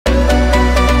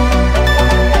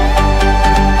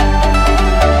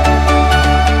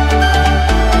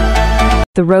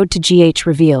The road to GH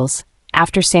reveals,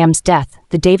 after Sam's death,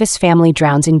 the Davis family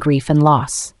drowns in grief and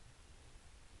loss.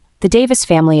 The Davis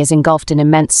family is engulfed in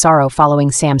immense sorrow following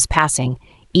Sam's passing,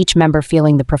 each member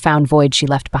feeling the profound void she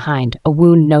left behind, a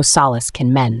wound no solace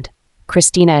can mend.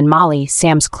 Christina and Molly,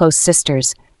 Sam's close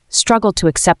sisters, struggle to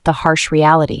accept the harsh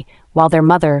reality, while their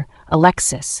mother,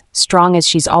 Alexis, strong as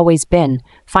she's always been,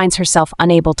 finds herself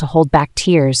unable to hold back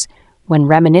tears when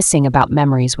reminiscing about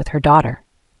memories with her daughter.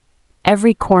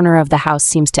 Every corner of the house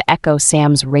seems to echo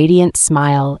Sam's radiant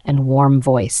smile and warm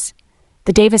voice.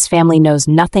 The Davis family knows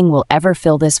nothing will ever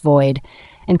fill this void,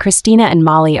 and Christina and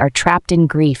Molly are trapped in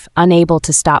grief, unable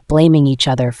to stop blaming each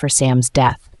other for Sam's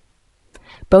death.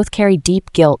 Both carry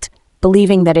deep guilt,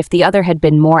 believing that if the other had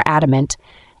been more adamant,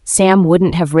 Sam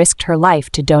wouldn't have risked her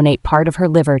life to donate part of her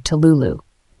liver to Lulu.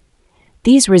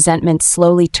 These resentments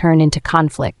slowly turn into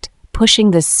conflict,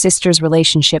 pushing the sisters'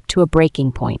 relationship to a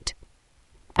breaking point,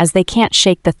 as they can't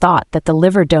shake the thought that the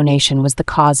liver donation was the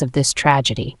cause of this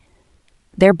tragedy.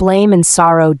 Their blame and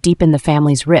sorrow deepen the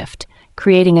family's rift,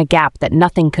 creating a gap that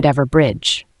nothing could ever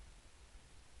bridge.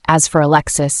 As for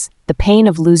Alexis, the pain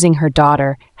of losing her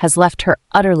daughter has left her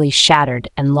utterly shattered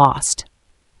and lost.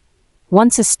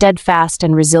 Once a steadfast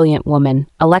and resilient woman,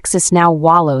 Alexis now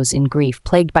wallows in grief,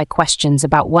 plagued by questions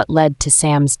about what led to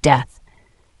Sam's death.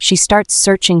 She starts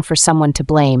searching for someone to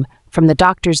blame, from the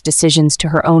doctor's decisions to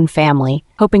her own family,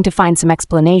 hoping to find some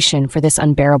explanation for this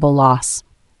unbearable loss.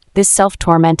 This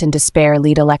self-torment and despair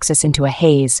lead Alexis into a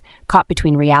haze, caught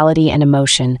between reality and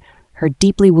emotion, her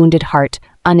deeply wounded heart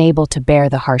unable to bear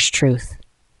the harsh truth.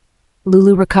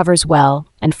 Lulu recovers well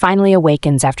and finally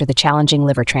awakens after the challenging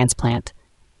liver transplant.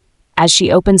 As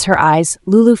she opens her eyes,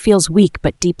 Lulu feels weak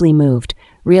but deeply moved,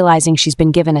 realizing she's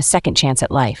been given a second chance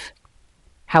at life.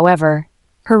 However,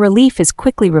 her relief is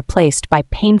quickly replaced by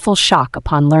painful shock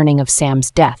upon learning of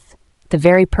Sam's death, the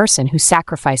very person who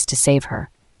sacrificed to save her.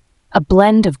 A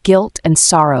blend of guilt and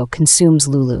sorrow consumes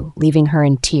Lulu, leaving her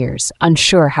in tears,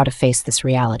 unsure how to face this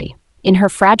reality. In her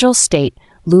fragile state,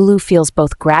 Lulu feels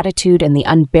both gratitude and the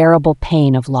unbearable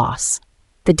pain of loss.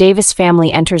 The Davis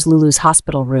family enters Lulu's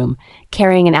hospital room,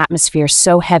 carrying an atmosphere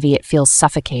so heavy it feels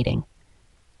suffocating.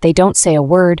 They don't say a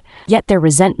word, yet their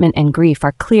resentment and grief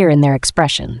are clear in their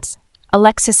expressions.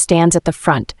 Alexis stands at the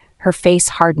front, her face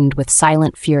hardened with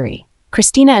silent fury.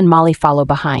 Christina and Molly follow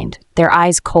behind, their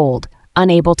eyes cold,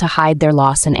 unable to hide their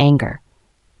loss and anger.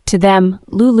 To them,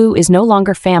 Lulu is no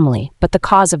longer family, but the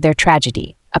cause of their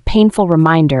tragedy, a painful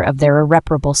reminder of their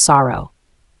irreparable sorrow.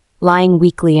 Lying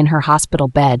weakly in her hospital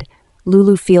bed,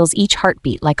 Lulu feels each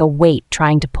heartbeat like a weight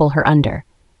trying to pull her under.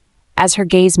 As her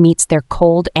gaze meets their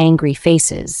cold, angry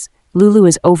faces, Lulu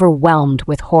is overwhelmed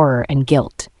with horror and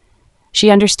guilt. She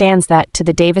understands that, to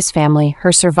the Davis family,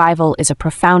 her survival is a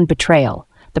profound betrayal,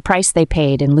 the price they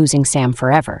paid in losing Sam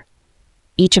forever.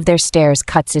 Each of their stares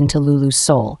cuts into Lulu's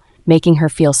soul, making her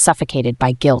feel suffocated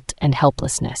by guilt and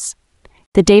helplessness.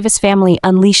 The Davis family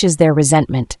unleashes their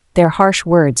resentment, their harsh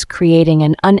words creating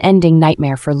an unending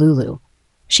nightmare for Lulu.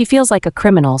 She feels like a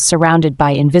criminal surrounded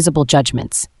by invisible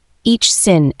judgments, each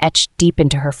sin etched deep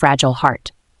into her fragile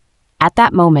heart. At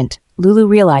that moment, Lulu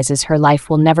realizes her life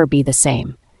will never be the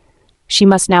same. She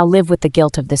must now live with the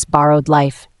guilt of this borrowed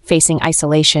life, facing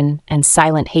isolation and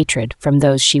silent hatred from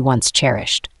those she once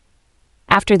cherished.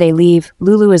 After they leave,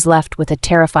 Lulu is left with a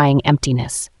terrifying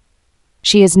emptiness.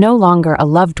 She is no longer a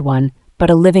loved one, but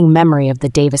a living memory of the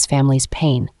Davis family's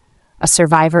pain, a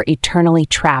survivor eternally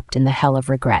trapped in the hell of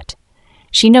regret.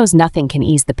 She knows nothing can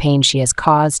ease the pain she has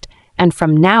caused, and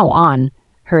from now on,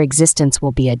 her existence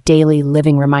will be a daily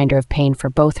living reminder of pain for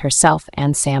both herself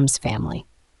and Sam's family.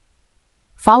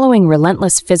 Following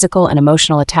relentless physical and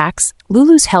emotional attacks,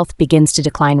 Lulu's health begins to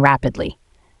decline rapidly.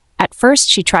 At first,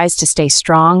 she tries to stay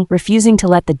strong, refusing to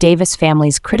let the Davis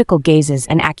family's critical gazes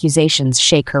and accusations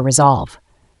shake her resolve.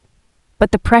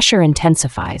 But the pressure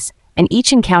intensifies, and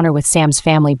each encounter with Sam's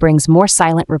family brings more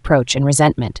silent reproach and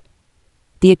resentment.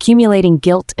 The accumulating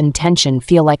guilt and tension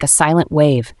feel like a silent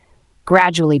wave,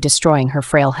 gradually destroying her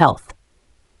frail health.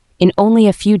 In only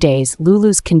a few days,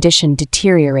 Lulu's condition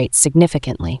deteriorates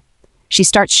significantly. She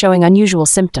starts showing unusual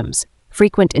symptoms,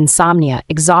 frequent insomnia,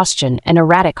 exhaustion, and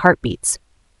erratic heartbeats.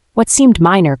 What seemed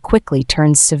minor quickly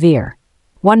turns severe.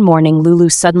 One morning, Lulu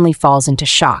suddenly falls into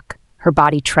shock. Her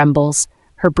body trembles,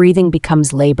 her breathing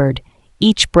becomes labored,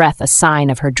 each breath a sign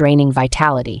of her draining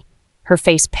vitality. Her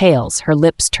face pales, her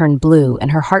lips turn blue,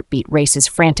 and her heartbeat races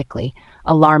frantically,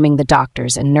 alarming the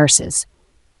doctors and nurses.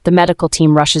 The medical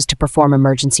team rushes to perform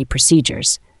emergency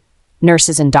procedures.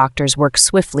 Nurses and doctors work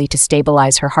swiftly to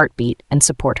stabilize her heartbeat and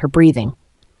support her breathing.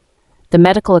 The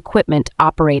medical equipment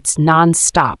operates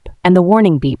non-stop, and the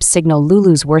warning beeps signal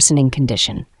Lulu's worsening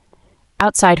condition.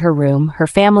 Outside her room, her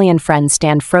family and friends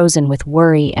stand frozen with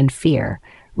worry and fear,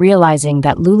 realizing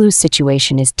that Lulu's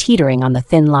situation is teetering on the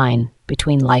thin line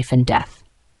between life and death.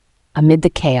 Amid the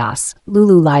chaos,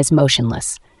 Lulu lies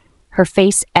motionless, her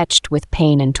face etched with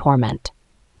pain and torment.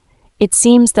 It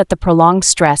seems that the prolonged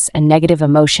stress and negative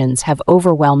emotions have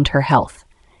overwhelmed her health.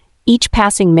 Each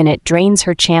passing minute drains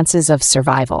her chances of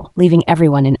survival, leaving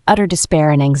everyone in utter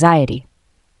despair and anxiety.